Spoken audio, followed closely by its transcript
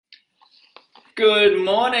Good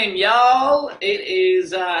morning, y'all. It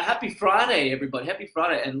is happy Friday, everybody. Happy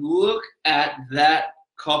Friday. And look at that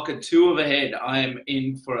cockatoo overhead. I am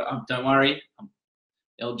in for, don't worry,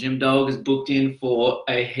 El Jim Dog is booked in for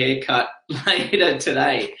a haircut later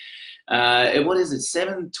today. What is it,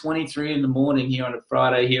 7:23 in the morning here on a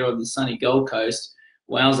Friday here on the sunny Gold Coast.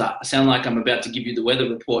 Wowza, I sound like I'm about to give you the weather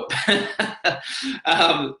report.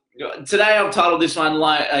 Today I've titled this one,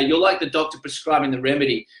 You're Like the Doctor Prescribing the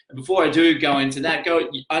Remedy. And before I do go into that,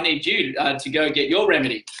 I need you to go get your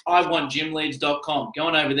remedy. IWantGymLeads.com. Go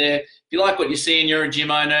on over there. If you like what you see and you're a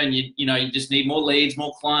gym owner and you just need more leads,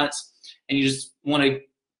 more clients, and you just want to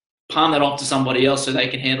palm that off to somebody else so they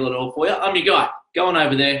can handle it all for you, I'm your guy. Go on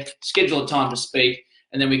over there, schedule a time to speak,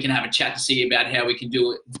 and then we can have a chat to see about how we can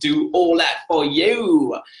do all that for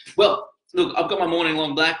you. Well, look, I've got my morning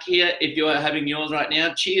long black here. If you're having yours right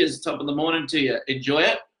now, cheers, top of the morning to you. Enjoy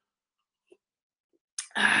it.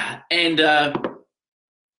 And the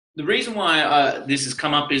reason why this has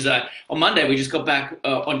come up is on Monday we just got back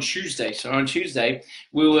on Tuesday. So on Tuesday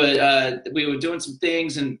we were doing some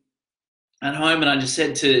things and at home, and I just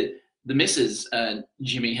said to the missus,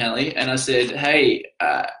 Jimmy Halley, and I said, hey,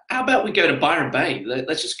 how about we go to Byron Bay?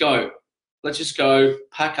 Let's just go. Let's just go,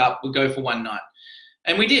 pack up, we'll go for one night.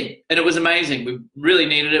 And we did, and it was amazing. We really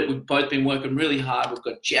needed it. We've both been working really hard. We've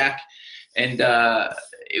got Jack, and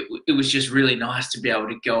it was just really nice to be able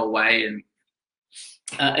to go away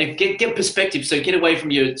and get perspective. So get away from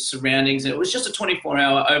your surroundings. And it was just a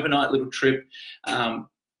 24-hour overnight little trip.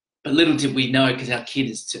 But little did we know, because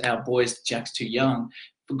our boys, Jack's too young,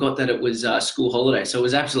 forgot that it was school holiday. So it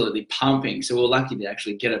was absolutely pumping. So we were lucky to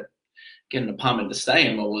actually get an apartment to stay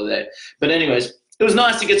in while we were there. But anyways, it was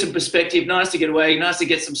nice to get some perspective, nice to get away, nice to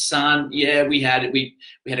get some sun. Yeah, we had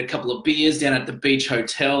a couple of beers down at the beach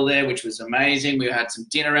hotel there, which was amazing. We had some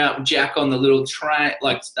dinner out with Jack on the little train,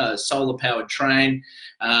 solar powered train.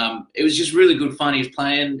 It was just really good fun. He was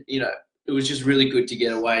playing, it was just really good to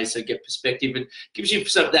get away, so get perspective. It gives you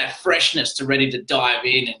sort of that freshness to ready to dive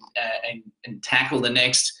in and tackle the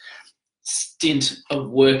next stint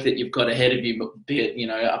of work that you've got ahead of you, be it,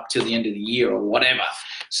 up till the end of the year or whatever.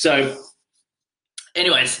 So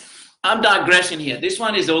anyways, I'm digressing here. This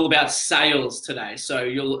one is all about sales today. So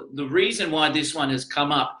the reason why this one has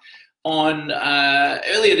come up on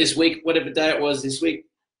earlier this week, whatever day it was this week,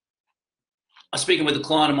 I was speaking with a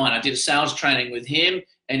client of mine. I did a sales training with him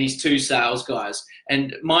and his two sales guys.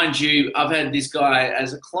 And mind you, I've had this guy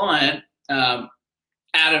as a client, Adam.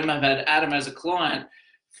 I've had Adam as a client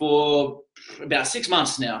for about 6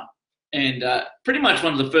 months now. And pretty much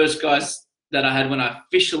one of the first guys that I had when I'm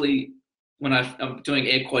doing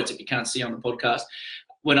air quotes if you can't see on the podcast,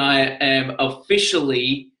 when I am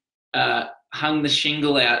officially hung the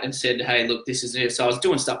shingle out and said, hey, look, this is it. So I was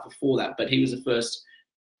doing stuff before that, but he was the first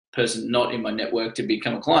person not in my network to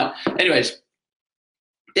become a client. Anyways,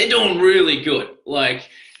 they're doing really good. Like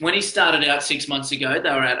when he started out 6 months ago, they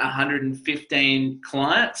were at 115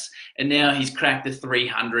 clients, and now he's cracked the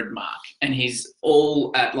 300 mark, and he's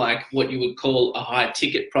all at like what you would call a high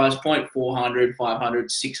ticket price point, 400,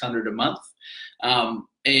 500, 600 a month.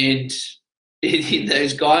 And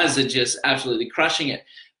those guys are just absolutely crushing it.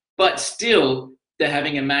 But still, they're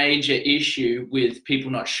having a major issue with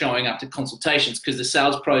people not showing up to consultations, because the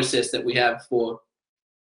sales process that we have for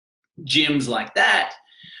gyms like that,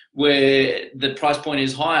 where the price point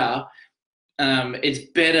is higher,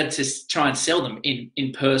 it's better to try and sell them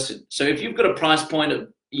in person. So if you've got a price point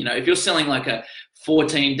of, if you're selling like a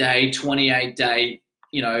 14-day, 28-day,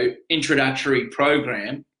 introductory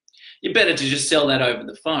program, you're better to just sell that over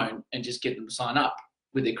the phone and just get them to sign up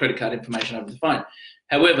with their credit card information over the phone.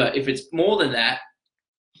 However, if it's more than that,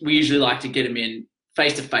 we usually like to get them in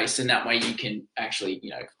face-to-face, and that way you can actually,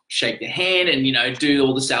 shake their hand and, do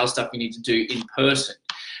all the sales stuff you need to do in person.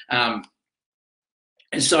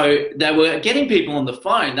 And so they were getting people on the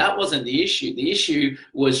phone. That wasn't the issue. The issue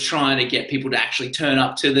was trying to get people to actually turn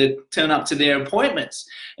up to their appointments.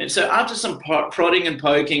 And so after some prodding and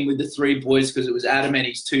poking with the three boys, because it was Adam and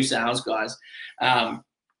his two sales guys,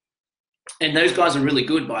 and those guys are really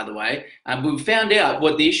good, by the way, we found out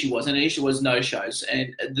what the issue was, and the issue was no-shows.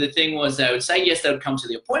 And the thing was, they would say yes, they would come to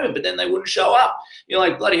the appointment, but then they wouldn't show up. You're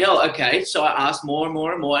like, bloody hell, okay. So I asked more and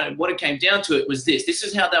more and more, and what it came down to it was this. This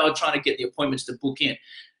is how they were trying to get the appointments to book in.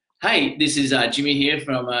 Hey, this is Jimmy here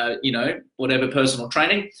from, whatever personal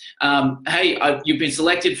training. Hey, you've been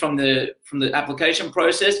selected from the application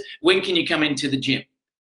process. When can you come into the gym?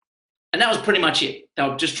 And that was pretty much it. They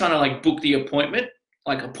were just trying to book the appointment,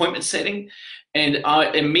 like appointment setting. And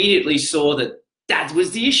I immediately saw that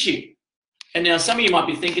was the issue. And now some of you might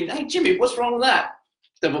be thinking, hey, Jimmy, what's wrong with that?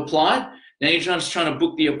 They've applied. Now you're just trying to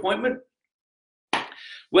book the appointment.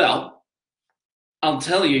 Well, I'll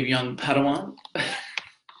tell you, young Padawan,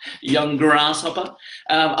 young grasshopper,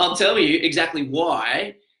 I'll tell you exactly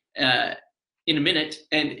why in a minute.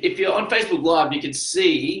 And if you're on Facebook Live, you can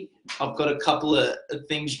see I've got a couple of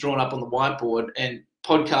things drawn up on the whiteboard. And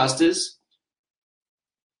podcasters,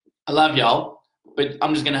 I love y'all, but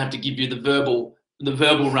I'm just going to have to give you the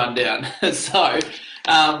verbal rundown. So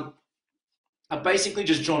I've basically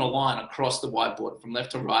just drawn a line across the whiteboard from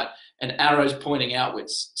left to right and arrows pointing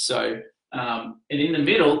outwards. So and in the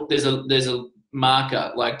middle, there's a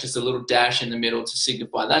marker, like just a little dash in the middle to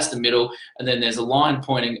signify that's the middle, and then there's a line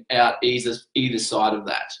pointing out either side of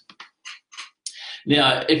that.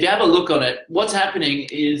 Now, if you have a look on it, what's happening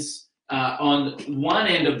is on one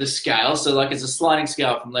end of the scale, so like it's a sliding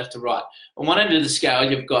scale from left to right. On one end of the scale,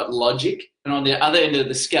 you've got logic, and on the other end of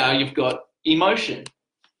the scale, you've got emotion.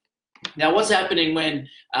 Now, what's happening when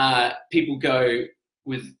people go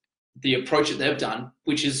with the approach that they've done,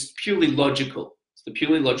 which is purely logical? It's the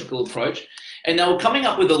purely logical approach. And they were coming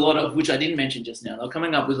up with a lot of, which I didn't mention just now, they're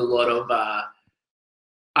coming up with a lot of,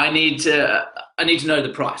 I need to know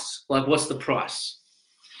the price. Like, what's the price?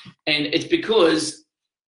 And it's because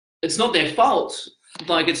it's not their fault.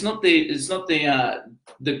 Like, it's not the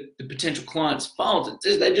potential client's fault.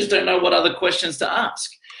 They just don't know what other questions to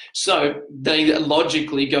ask. So they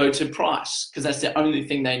logically go to price because that's the only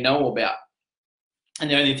thing they know about and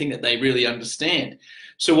the only thing that they really understand.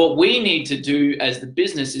 So what we need to do as the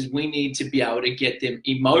business is we need to be able to get them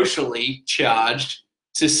emotionally charged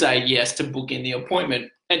to say yes to book in the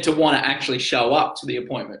appointment and to want to actually show up to the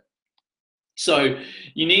appointment. So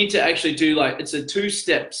you need to actually do, like, it's a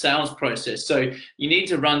two-step sales process. So you need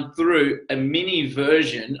to run through a mini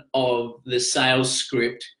version of the sales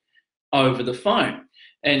script over the phone.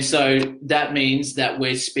 And so that means that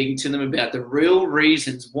we're speaking to them about the real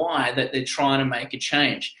reasons why that they're trying to make a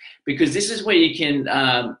change. Because this is where you can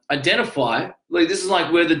identify, like, this is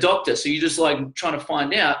like we're the doctor. So you're just like trying to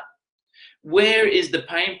find out, where is the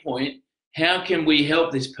pain point? How can we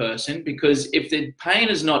help this person? Because if the pain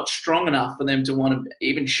is not strong enough for them to want to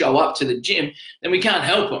even show up to the gym, then we can't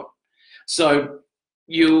help them. So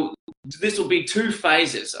this will be two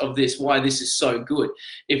phases of this, why this is so good.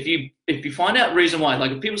 If you find out the reason why,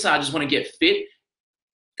 like if people say, I just want to get fit,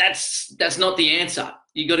 that's not the answer.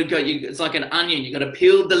 You got to go, it's like an onion. You got to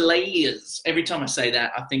peel the layers. Every time I say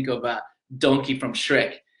that, I think of Donkey from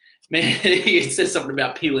Shrek. Man, he says something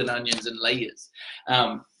about peeling onions and layers.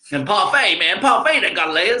 And parfait, man, parfait, they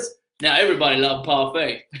got layers. Now everybody loves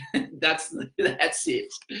parfait. That's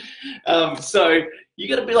it. So you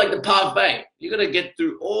got to be like the parfait. You got to get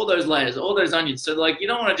through all those layers, all those onions. So like you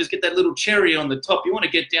don't want to just get that little cherry on the top. You want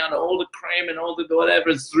to get down to all the cream and all the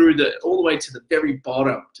whatever's through all the way to the very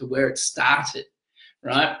bottom to where it started,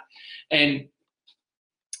 right? And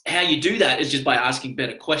how you do that is just by asking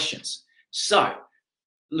better questions. So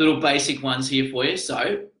little basic ones here for you.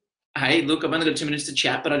 So, hey, look, I've only got 2 minutes to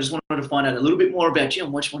chat, but I just wanted to find out a little bit more about you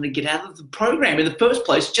and what you want to get out of the program in the first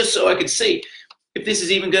place, just so I could see if this is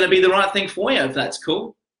even going to be the right thing for you, if that's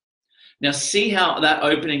cool. Now, see how that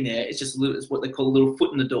opening there is just it's what they call a little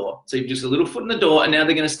foot in the door. So you've just a little foot in the door, and now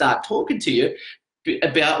they're going to start talking to you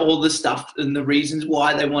about all the stuff and the reasons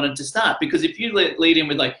why they wanted to start. Because if you lead in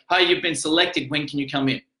with like, hey, you've been selected, when can you come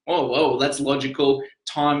in? Oh, whoa, that's logical.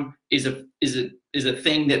 Time is a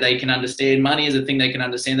thing that they can understand. Money is a thing they can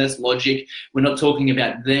understand. That's logic. We're not talking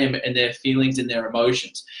about them and their feelings and their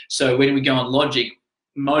emotions. So when we go on logic,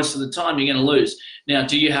 most of the time you're going to lose. Now,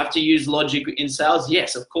 do you have to use logic in sales?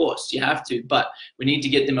 Yes, of course, you have to. But we need to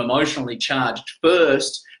get them emotionally charged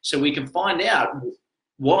first so we can find out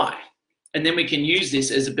why. And then we can use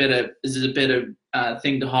this as a better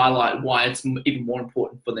thing to highlight why it's even more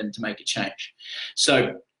important for them to make a change.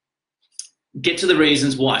 So get to the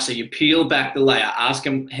reasons why. So you peel back the layer, ask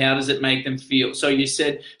them, how does it make them feel? So you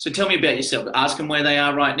said, so tell me about yourself. Ask them where they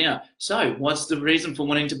are right now. So what's the reason for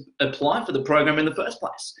wanting to apply for the program in the first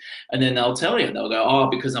place? And then they'll tell you, they'll go, oh,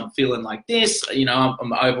 because I'm feeling like this, you know,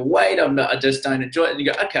 I'm overweight, I just don't enjoy it. And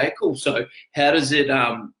you go, okay, cool. So how does it,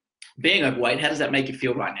 being overweight, how does that make you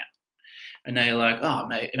feel right now? And they're like, oh,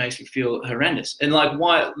 mate, it makes me feel horrendous. And like,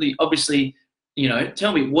 why, obviously, you know,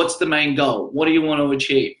 tell me, what's the main goal? What do you want to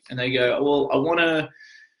achieve? And they go, well, I want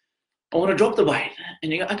to drop the weight.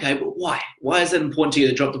 And you go, okay, but why? Why is it important to you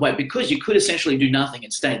to drop the weight? Because you could essentially do nothing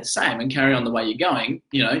and stay the same and carry on the way you're going.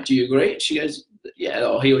 You know, do you agree? She goes, yeah,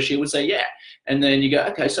 or he or she would say, yeah. And then you go,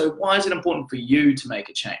 okay, so why is it important for you to make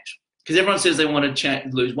a change? Because everyone says they want to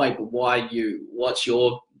lose weight, but why you? What's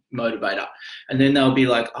your motivator. And then they'll be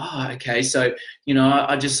like, oh, okay, so, you know,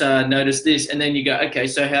 I just noticed this. And then you go, okay,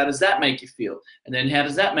 so how does that make you feel? And then how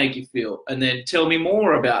does that make you feel? And then tell me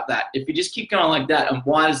more about that. If you just keep going like that, and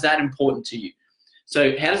why is that important to you?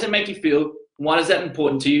 So how does it make you feel? Why is that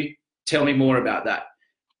important to you? Tell me more about that.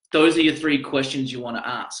 Those are your 3 questions you want to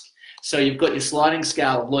ask. So you've got your sliding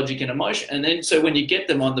scale of logic and emotion. And then, so when you get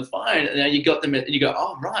them on the phone, now you got them, and you go,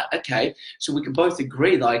 oh, right, okay. So we can both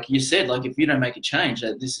agree, like you said, like if you don't make a change,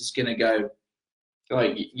 that this is going to go,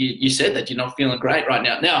 like you said that you're not feeling great right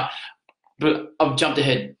now. Now, but I've jumped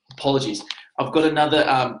ahead. Apologies. I've got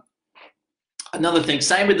another thing.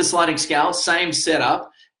 Same with the sliding scale, same setup.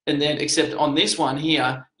 And then, except on this one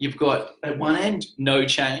here, you've got at one end, no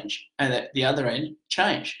change, and at the other end,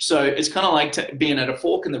 change. So it's kind of like being at a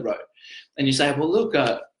fork in the road. And you say, well, look,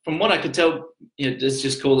 from what I could tell, you know, let's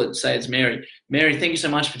just call it, say it's Mary. Mary, thank you so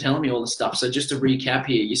much for telling me all this stuff. So just to recap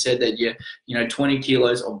here, you said that you're, you know, 20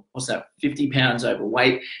 kilos, or what's that, 50 pounds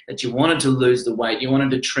overweight, that you wanted to lose the weight, you wanted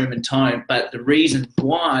to trim and tone. But the reason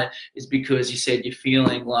why is because you said you're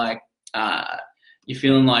feeling like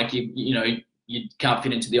you can't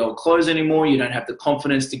fit into the old clothes anymore. You don't have the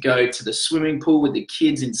confidence to go to the swimming pool with the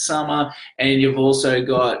kids in summer. And you've also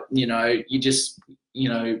got, you know, you just, you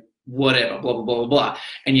know, whatever, blah, blah, blah, blah, blah.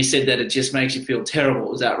 And you said that it just makes you feel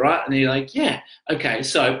terrible. Is that right? And you're like, yeah, okay.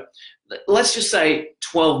 So let's just say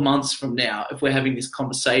 12 months from now, if we're having this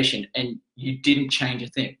conversation and you didn't change a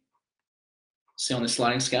thing. See on the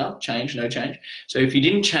sliding scale, change, no change. So if you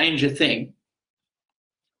didn't change a thing,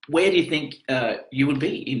 where do you think you would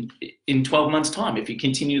be in 12 months' time if you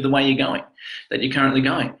continue the way you're going, that you're currently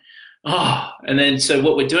going? Oh, and then so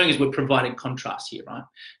what we're doing is we're providing contrast here, right?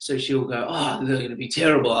 So she'll go, oh, they're going to be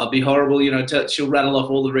terrible. I'll be horrible. You know, she'll rattle off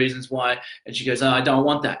all the reasons why. And she goes, oh, I don't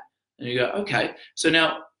want that. And you go, okay. So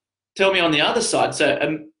now tell me on the other side.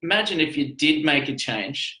 So imagine if you did make a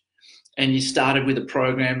change and you started with a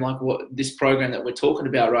program like this program that we're talking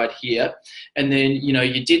about right here, and then, you know,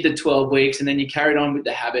 you did the 12 weeks and then you carried on with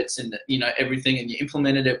the habits and, you know, everything, and you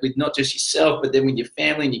implemented it with not just yourself, but then with your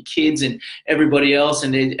family and your kids and everybody else,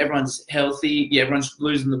 and everyone's healthy, yeah, everyone's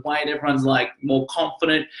losing the weight, everyone's like more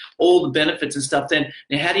confident, all the benefits and stuff. Then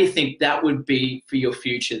now, how do you think that would be for your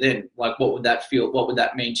future then? Like, what would that feel? What would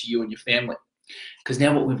that mean to you and your family? Because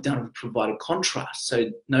now what we've done, we've provided contrast.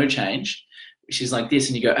 So no change. She's like this,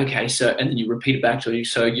 and you go, okay, so, and then you repeat it back to her.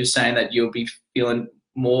 So you're saying that you'll be feeling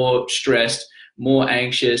more stressed, more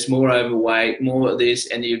anxious, more overweight, more of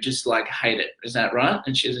this, and you just like hate it. Is that right?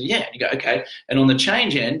 And she's like, yeah. And you go, okay. And on the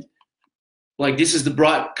change end, like, this is the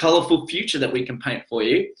bright, colorful future that we can paint for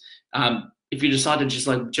you. If you decide to just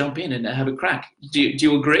like jump in and have a crack, do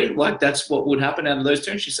you agree? Like, that's what would happen out of those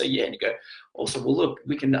two? And she say, yeah. And you go, also, well, look,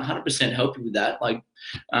 we can 100% help you with that. Like,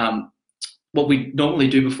 what we normally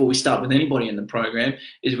do before we start with anybody in the program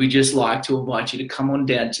is we just like to invite you to come on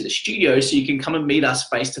down to the studio so you can come and meet us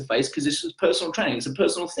face to face, because this is personal training. It's a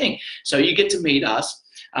personal thing. So you get to meet us.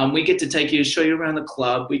 We get to take you, show you around the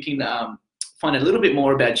club. We can find a little bit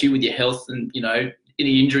more about you with your health and, you know,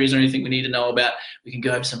 any injuries or anything we need to know about. We can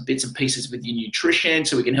go over some bits and pieces with your nutrition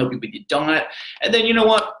so we can help you with your diet. And then, you know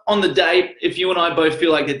what, on the day, if you and I both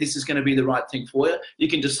feel like that this is going to be the right thing for you, you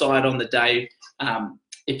can decide on the day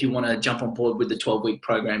if you want to jump on board with the 12-week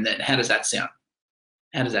program. Then how does that sound?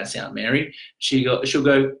 How does that sound, Mary? She'll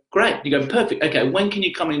go, great. You go, perfect. Okay, when can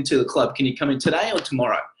you come into the club? Can you come in today or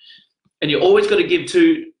tomorrow? And you always got to give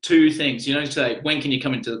two things. You know, say, when can you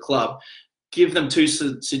come into the club? Give them two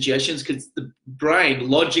suggestions, because the brain,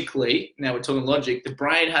 logically, now we're talking logic, the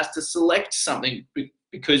brain has to select something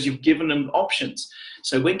because you've given them options.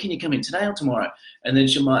 So when can you come in, today or tomorrow? And then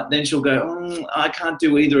she'll go, I can't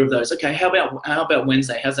do either of those. Okay, how about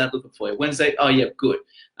Wednesday? How's that looking for you? Wednesday, oh yeah, good.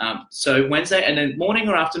 So Wednesday, and then morning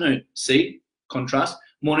or afternoon? See, contrast,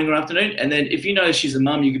 morning or afternoon. And then if you know she's a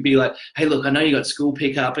mum, you could be like, hey, look, I know you got school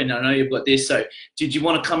pickup and I know you've got this. So did you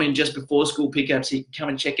want to come in just before school pickup so you can come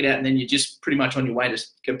and check it out, and then you're just pretty much on your way to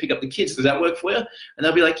go pick up the kids? Does that work for you? And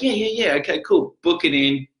they'll be like, yeah, okay, cool. Book it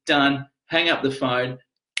in, done. Hang up the phone,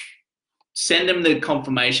 send them the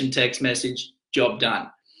confirmation text message, job done.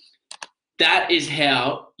 That is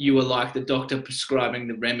how you are like the doctor prescribing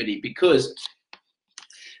the remedy, because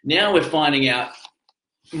now we're finding out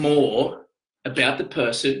more about the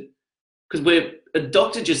person, because a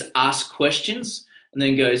doctor just asks questions and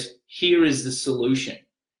then goes, here is the solution.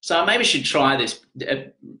 So I maybe should try this,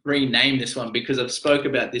 rename this one, because I've spoke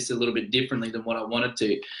about this a little bit differently than what I wanted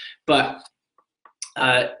to. But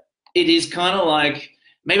it is kind of like,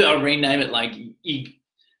 maybe I'll rename it like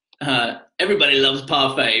everybody loves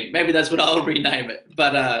parfait. Maybe that's what I'll rename it.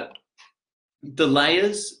 But the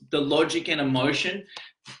layers, the logic and emotion,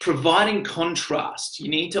 providing contrast. You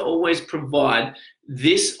need to always provide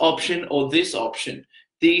this option or this option.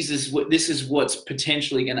 This is what's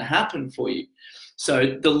potentially going to happen for you.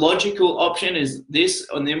 So the logical option is this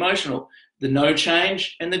on the emotional, the no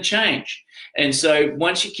change and the change. And so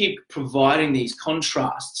once you keep providing these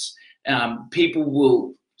contrasts,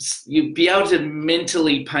 you'll be able to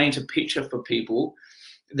mentally paint a picture for people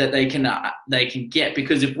that they can get.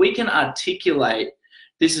 Because if we can articulate,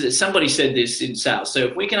 somebody said this in sales. So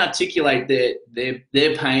if we can articulate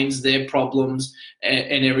their pains, their problems,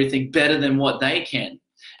 and everything better than what they can,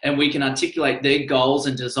 and we can articulate their goals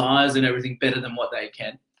and desires and everything better than what they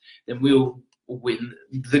can, then we'll win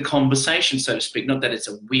the conversation, so to speak. Not that it's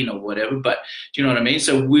a win or whatever, but do you know what I mean?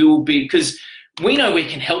 So because we know we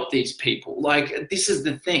can help these people. Like, this is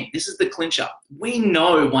the thing. This is the clincher. We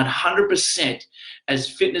know 100% as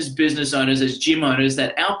fitness business owners, as gym owners,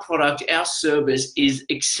 that our product, our service is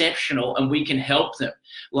exceptional and we can help them.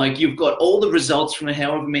 Like, you've got all the results from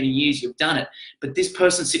however many years you've done it, but this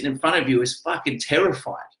person sitting in front of you is fucking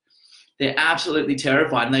terrified. They're absolutely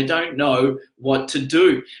terrified and they don't know what to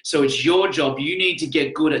do. So it's your job. You need to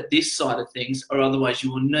get good at this side of things, or otherwise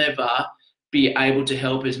you will never be able to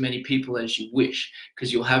help as many people as you wish,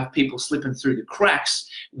 because you'll have people slipping through the cracks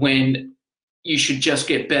when you should just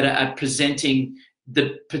get better at presenting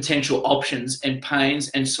the potential options and pains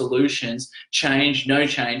and solutions, change, no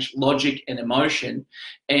change, logic and emotion.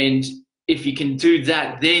 And if you can do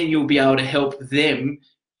that, then you'll be able to help them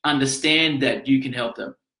understand that you can help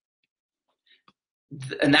them.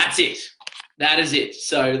 And that's it. That is it.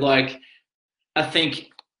 So, like, I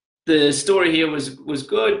think the story here was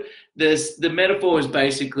good. The metaphor is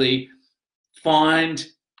basically find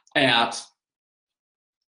out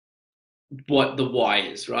what the why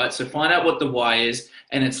is, right? So find out what the why is,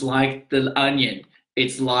 and it's like the onion.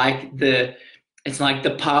 It's like the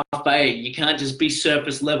parfait. You can't just be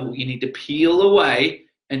surface level. You need to peel away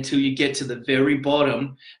until you get to the very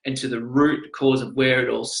bottom and to the root cause of where it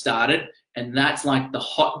all started. And that's like the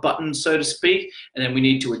hot button, so to speak. And then we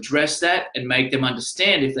need to address that and make them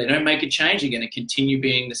understand if they don't make a change, they're going to continue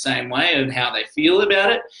being the same way and how they feel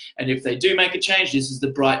about it. And if they do make a change, this is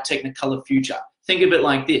the bright technicolor future. Think of it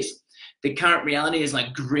like this. The current reality is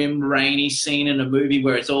like grim, rainy scene in a movie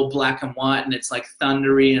where it's all black and white and it's like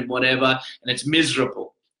thundery and whatever, and it's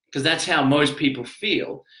miserable, because that's how most people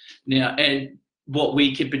feel now. And what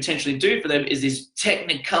we could potentially do for them is this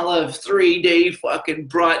technicolor 3D fucking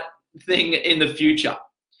bright thing in the future.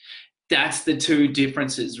 That's the two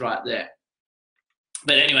differences right there.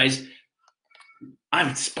 But anyways,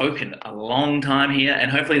 I've spoken a long time here,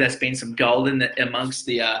 and hopefully that's been some gold amongst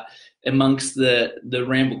the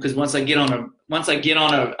ramble. Because once I get on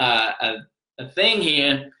a thing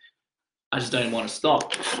here, I just don't want to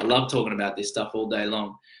stop. I love talking about this stuff all day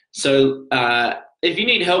long. So if you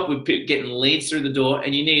need help with getting leads through the door,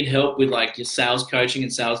 and you need help with like your sales coaching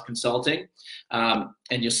and sales consulting,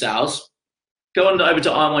 and your sales, go on over to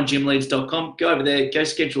iwantgymleads.com. Go over there, go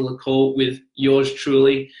schedule a call with yours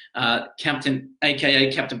truly, Captain,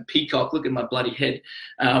 aka Captain Peacock. Look at my bloody head.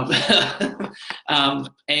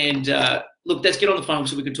 Look, let's get on the phone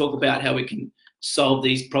so we can talk about how we can solve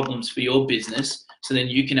these problems for your business, so then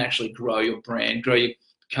you can actually grow your brand, grow your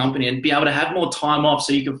company, and be able to have more time off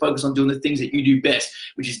so you can focus on doing the things that you do best,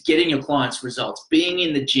 which is getting your clients results, being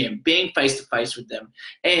in the gym, being face-to-face with them.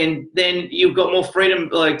 And then you've got more freedom,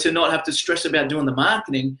 like, to not have to stress about doing the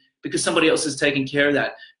marketing because somebody else is taking care of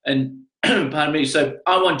that. And pardon me. So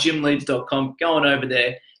iwantgymleads.com, go on over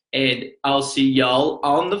there, and I'll see y'all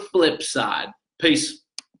on the flip side. Peace.